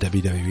 The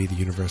WWE, the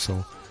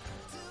Universal,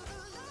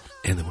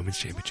 and the Women's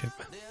Championship?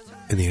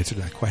 And the answer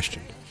to that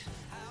question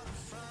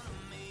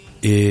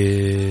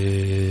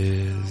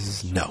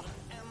is no.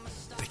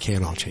 They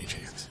can't all change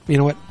hands. You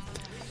know what?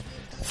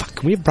 Fuck,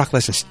 can we have Brock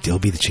Lesnar still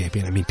be the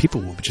champion? I mean,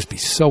 people will just be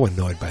so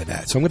annoyed by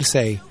that. So I'm going to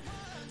say,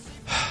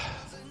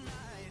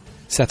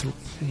 Seth,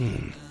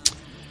 you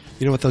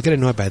know what? They'll get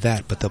annoyed by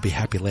that, but they'll be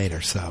happy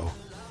later. So,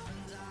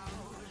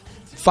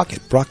 fuck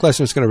it. Brock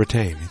Lesnar's going to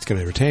retain. He's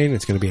going to retain.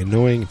 It's going to be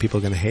annoying, and people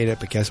are going to hate it.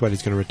 But guess what?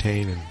 He's going to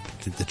retain, and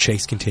the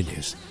chase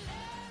continues.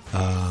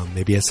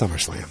 Maybe at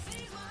SummerSlam.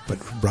 But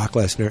Brock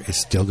Lesnar is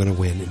still going to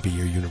win and be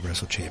your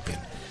Universal Champion.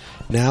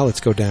 Now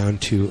let's go down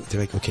to,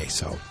 they're like, okay,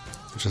 so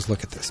let's just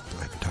look at this.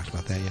 I haven't talked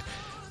about that yet.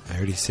 I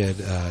already said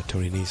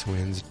Tony Nese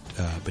wins,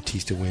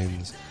 Batista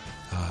wins,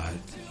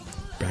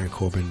 Baron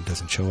Corbin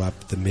doesn't show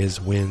up, The Miz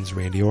wins,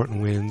 Randy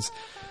Orton wins,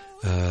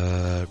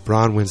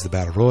 Braun wins the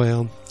Battle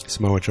Royal,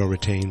 Samoa Joe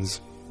retains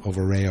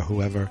over Rey or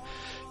whoever,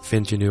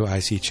 Finn Balor,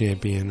 IC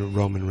champion,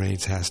 Roman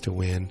Reigns has to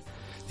win,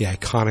 the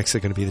Iconics are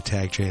going to be the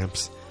tag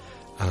champs,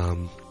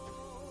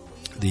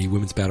 the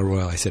Women's Battle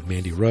Royal, I said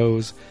Mandy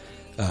Rose,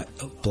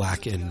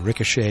 Black and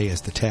Ricochet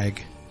as the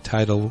tag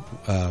title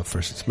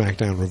for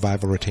SmackDown.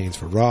 Revival retains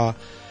for Raw.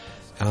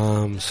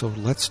 So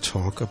let's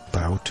talk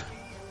about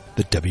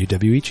the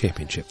WWE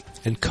Championship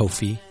and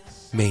Kofi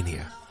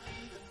Mania.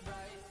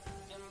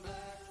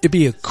 It'd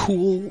be a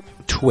cool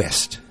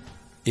twist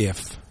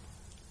if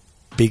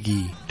Big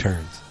E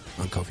turns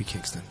on Kofi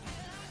Kingston.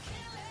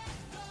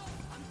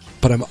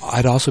 But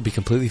I'd also be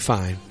completely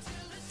fine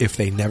if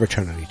they never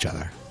turn on each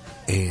other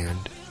and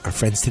are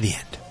friends to the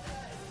end.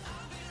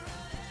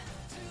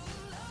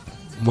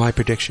 My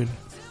prediction,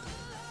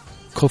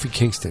 Kofi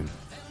Kingston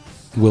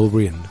will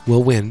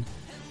win.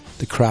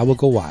 The crowd will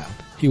go wild.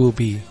 He will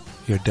be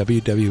your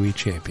WWE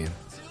champion.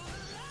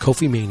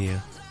 Kofi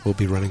Mania will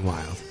be running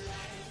wild.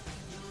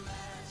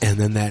 And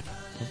then that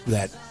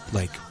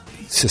like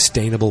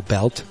sustainable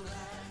belt,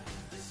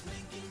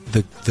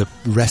 the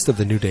rest of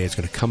the New Day is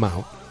going to come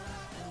out,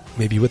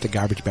 maybe with the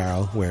garbage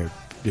barrel where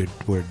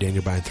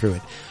Daniel Bryan threw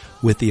it,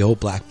 with the old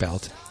black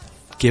belt.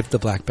 Give the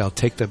black belt,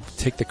 take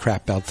the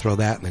crap belt, throw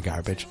that in the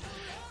garbage.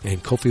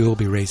 And Kofi will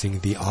be raising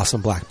the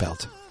awesome black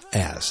belt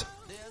as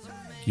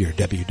your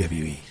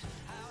WWE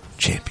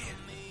champion.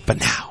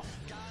 But now,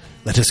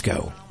 let us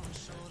go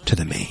to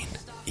the main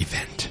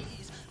event.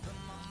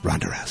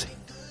 Ronda Rousey,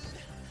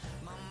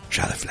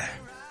 Charlotte Flair,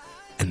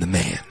 and the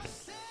man,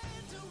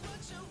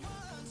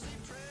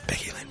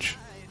 Becky Lynch.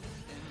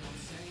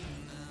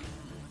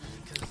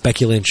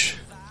 Becky Lynch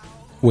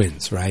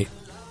wins, right?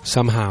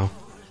 Somehow,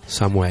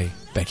 some way,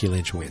 Becky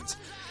Lynch wins.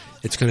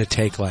 It's going to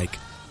take like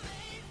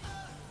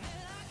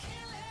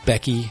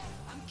Becky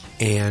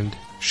and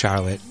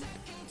Charlotte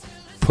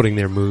putting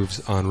their moves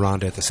on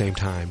Ronda at the same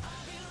time,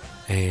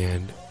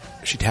 and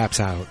she taps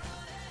out,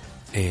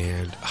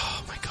 and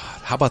oh my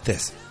god, how about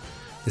this?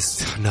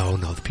 No,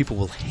 the people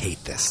will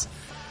hate this.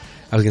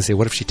 I was going to say,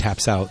 what if she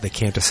taps out, they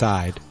can't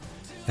decide,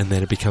 and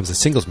then it becomes a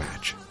singles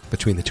match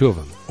between the two of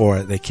them,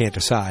 or they can't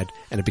decide,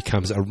 and it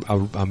becomes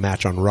a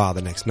match on Raw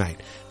the next night.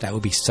 That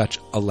would be such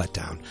a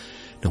letdown.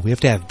 No, we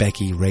have to have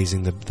Becky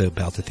raising the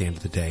belt at the end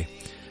of the day.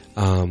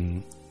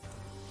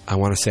 I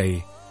want to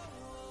say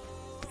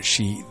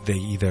they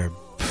either,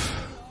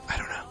 I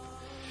don't know.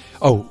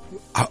 Oh,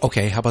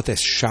 okay, how about this?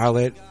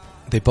 Charlotte,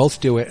 they both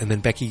do it, and then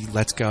Becky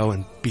lets go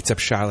and beats up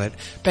Charlotte.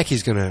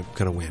 Becky's gonna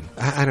win.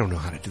 I don't know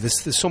how to do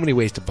this. There's so many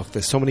ways to book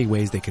this, so many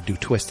ways they could do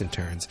twists and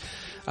turns.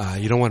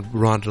 You don't want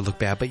Ronda to look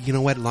bad, but you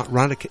know what?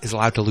 Ronda is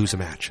allowed to lose a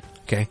match,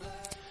 okay?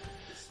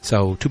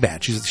 So, too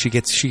bad.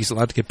 She's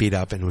allowed to get beat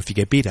up, and if you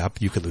get beat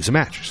up, you could lose a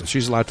match. So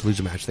she's allowed to lose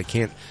a match. They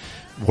can't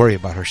worry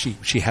about her.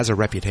 She has a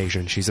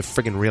reputation. She's a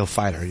friggin' real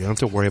fighter. You don't have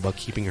to worry about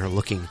keeping her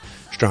looking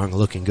strong,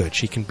 looking good.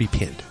 She can be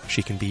pinned.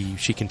 She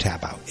can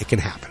tap out. It can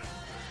happen.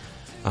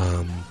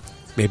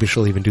 Maybe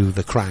she'll even do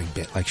the crying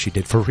bit like she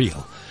did for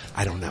real.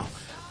 I don't know.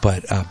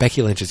 But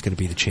Becky Lynch is going to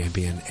be the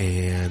champion,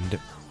 and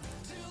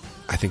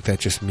I think that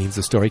just means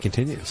the story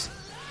continues.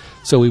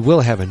 So we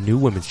will have a new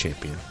women's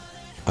champion,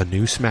 a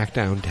new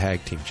SmackDown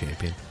Tag Team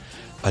Champion,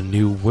 a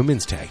new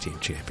Women's Tag Team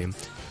Champion,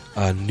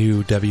 a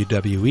new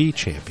WWE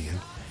Champion,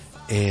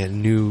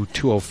 and new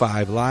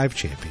 205 Live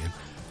Champion,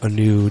 a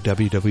new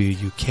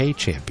WWE UK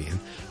Champion,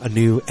 a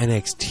new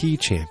NXT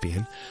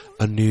Champion,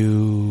 a new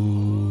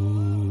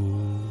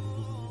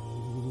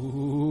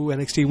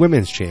NXT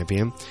Women's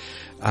Champion.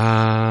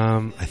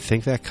 I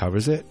think that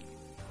covers it.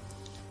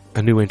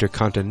 A new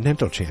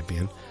Intercontinental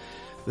Champion.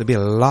 There'll be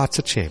lots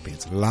of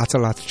champions. Lots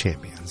of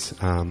champions.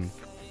 And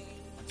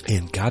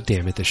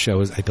goddamn it, the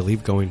show is, I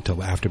believe, going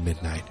till after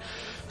midnight.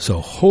 So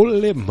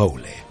holy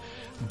moly.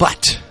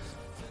 But,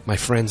 my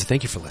friends,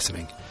 thank you for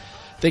listening.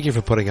 Thank you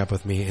for putting up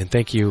with me. And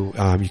thank you.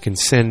 You can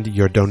send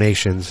your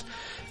donations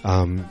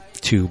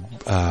to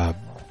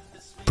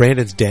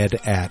Brandon's Dead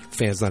at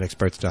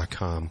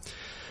fansnotexperts.com.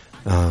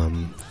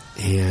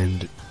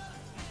 And,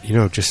 you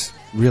know, just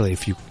really,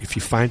 if you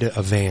find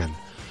a van,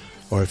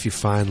 or if you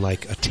find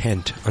like a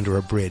tent under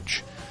a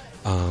bridge,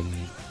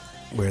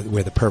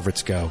 where the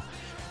perverts go,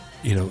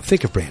 you know,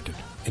 think of Brandon.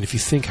 And if you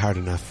think hard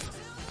enough,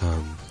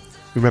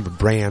 remember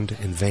brand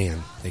and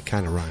van, they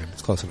kind of rhyme.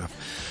 It's close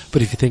enough.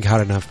 But if you think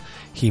hard enough,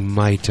 he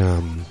might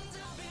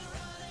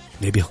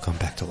maybe he'll come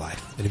back to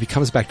life. And if he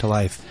comes back to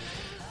life,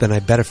 then I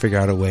better figure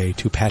out a way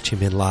to patch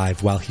him in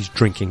live while he's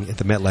drinking at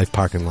the MetLife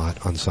parking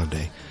lot on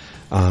Sunday.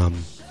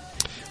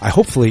 I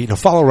hopefully,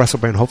 follow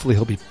WrestleBrand. Hopefully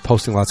he'll be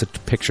posting lots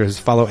of pictures.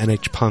 Follow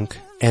NH Punk,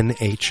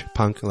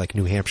 like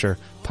New Hampshire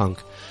Punk.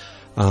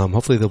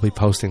 Hopefully they'll be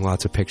posting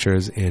lots of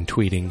pictures and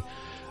tweeting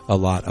a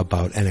lot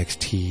about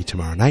NXT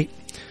tomorrow night.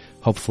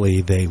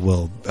 Hopefully they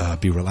will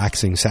be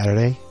relaxing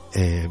Saturday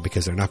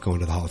because they're not going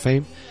to the Hall of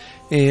Fame.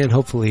 And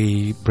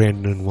hopefully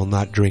Brandon will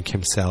not drink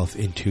himself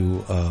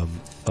into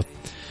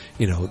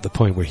the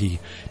point where he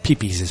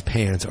pee-pees his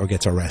pants or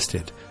gets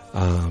arrested.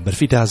 But if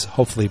he does,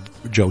 hopefully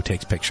Joe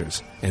takes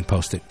pictures and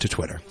posts it to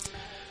Twitter.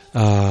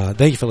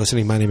 Thank you for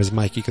listening. My name is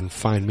Mike. You can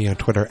find me on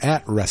Twitter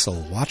at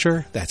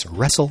WrestleWatcher. That's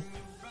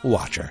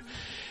WrestleWatcher.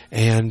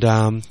 And,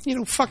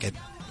 fuck it.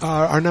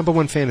 Our number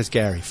one fan is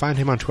Gary. Find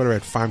him on Twitter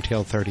at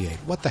FarmTale38.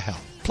 What the hell?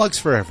 Plugs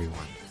for everyone.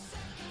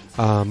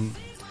 Now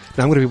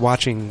I'm going to be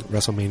watching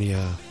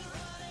WrestleMania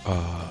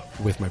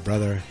with my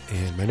brother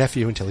and my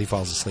nephew until he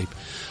falls asleep.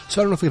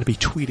 So I don't know if I'm going to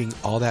be tweeting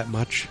all that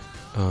much.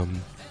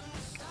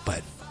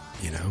 But,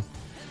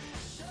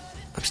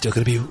 I'm still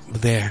going to be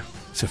there.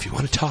 So if you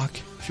want to talk,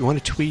 if you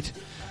want to tweet,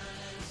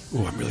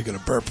 I'm really going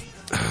to burp.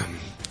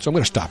 So I'm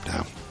going to stop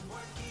now.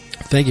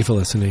 Thank you for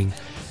listening.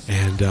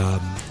 And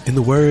in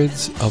the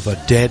words of a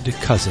dead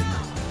cousin,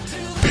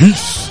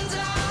 peace.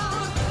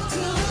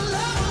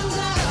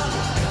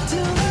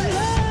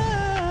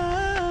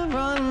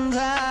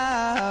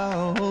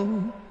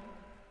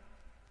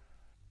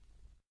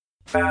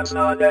 Fans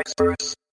not experts.